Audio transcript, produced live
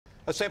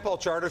A St. Paul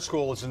charter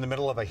school is in the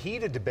middle of a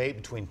heated debate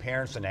between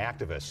parents and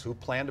activists who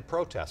plan to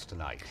protest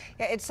tonight.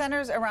 Yeah, it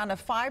centers around a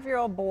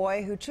 5-year-old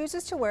boy who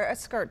chooses to wear a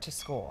skirt to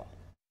school.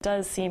 It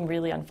does seem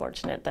really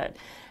unfortunate that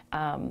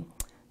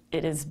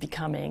it is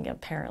becoming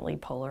apparently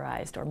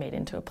polarized or made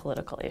into a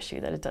political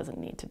issue that it doesn't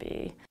need to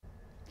be.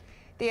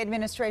 The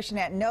administration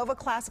at Nova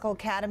Classical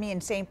Academy in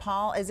St.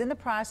 Paul is in the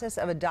process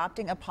of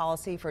adopting a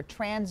policy for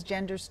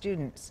transgender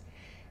students.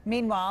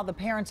 Meanwhile, the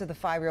parents of the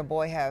 5-year-old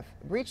boy have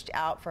reached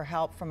out for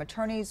help from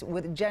attorneys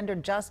with gender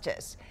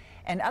justice,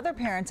 and other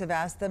parents have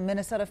asked the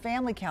Minnesota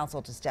Family Council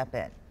to step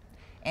in.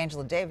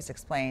 Angela Davis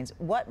explains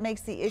what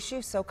makes the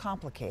issue so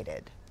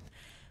complicated.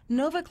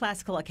 Nova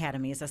Classical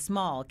Academy is a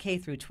small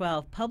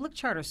K-12 public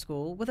charter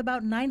school with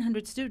about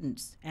 900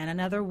 students and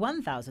another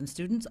 1,000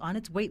 students on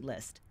its wait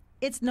list.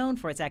 It's known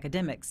for its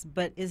academics,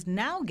 but is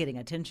now getting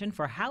attention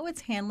for how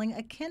it's handling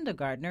a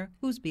kindergartner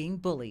who's being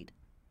bullied.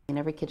 And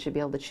every kid should be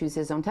able to choose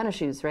his own tennis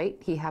shoes, right?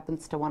 He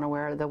happens to want to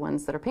wear the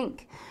ones that are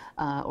pink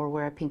or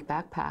wear a pink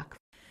backpack.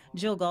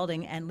 Jill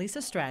Goulding and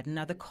Lisa Stratton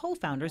are the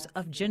co-founders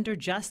of Gender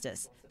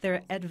Justice.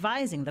 They're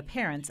advising the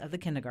parents of the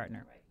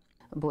kindergartner.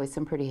 Boy,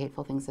 some pretty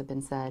hateful things have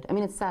been said. I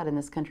mean, it's sad in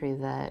this country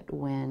that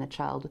when a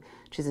child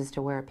chooses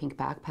to wear a pink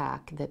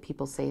backpack, that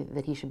people say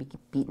that he should be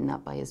beaten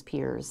up by his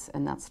peers,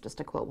 and that's just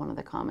to quote one of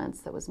the comments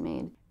that was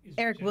made.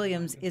 Eric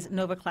Williams is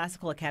Nova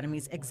Classical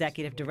Academy's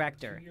executive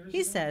director.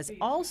 He says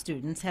all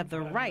students have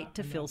the right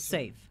to feel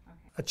safe.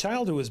 A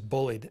child who is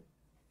bullied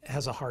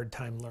has a hard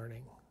time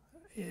learning.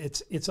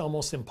 It's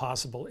almost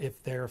impossible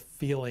if they're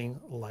feeling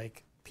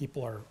like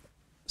people are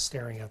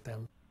staring at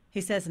them. He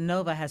says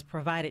Nova has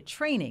provided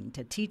training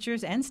to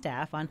teachers and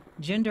staff on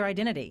gender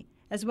identity,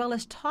 as well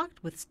as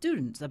talked with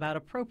students about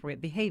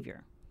appropriate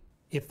behavior.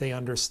 If they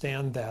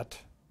understand that,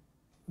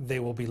 they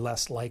will be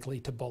less likely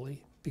to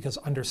bully, because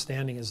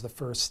understanding is the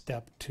first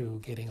step to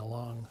getting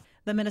along.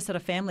 The Minnesota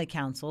Family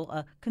Council,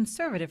 a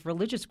conservative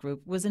religious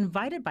group, was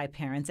invited by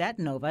parents at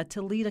Nova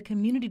to lead a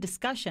community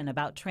discussion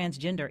about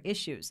transgender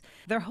issues.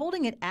 They're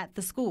holding it at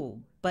the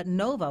school, but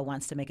Nova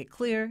wants to make it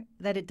clear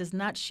that it does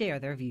not share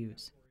their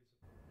views.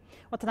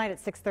 Well, tonight at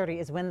 6:30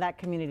 is when that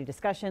community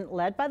discussion,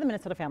 led by the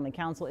Minnesota Family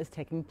Council, is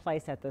taking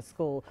place at the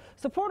school.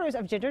 Supporters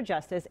of gender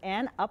justice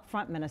and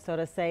Upfront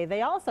Minnesota say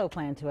they also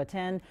plan to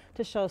attend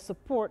to show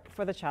support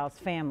for the child's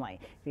family.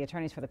 The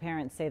attorneys for the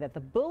parents say that the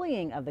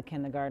bullying of the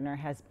kindergartner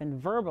has been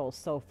verbal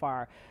so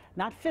far,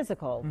 not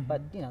physical,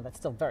 but, you know, that's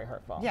still very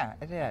hurtful. Yeah,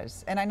 it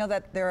is. And I know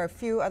that there are a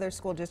few other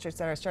school districts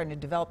that are starting to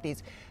develop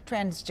these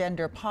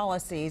transgender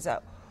policies.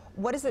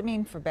 What does it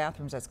mean for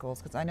bathrooms at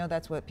schools? Because I know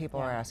that's what people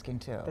are asking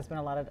too. There's been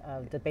a lot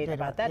of debate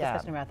about that,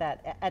 discussion about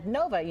that. At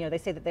Nova, you know, they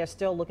say that they're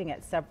still looking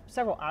at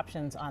several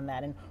options on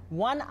that, and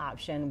one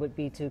option would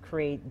be to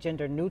create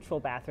gender-neutral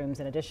bathrooms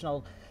in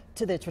additional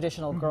to the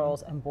traditional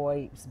girls and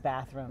boys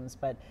bathrooms.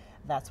 But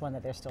that's one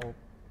that they're still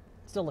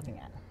looking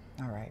at.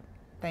 All right.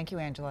 Thank you,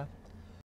 Angela.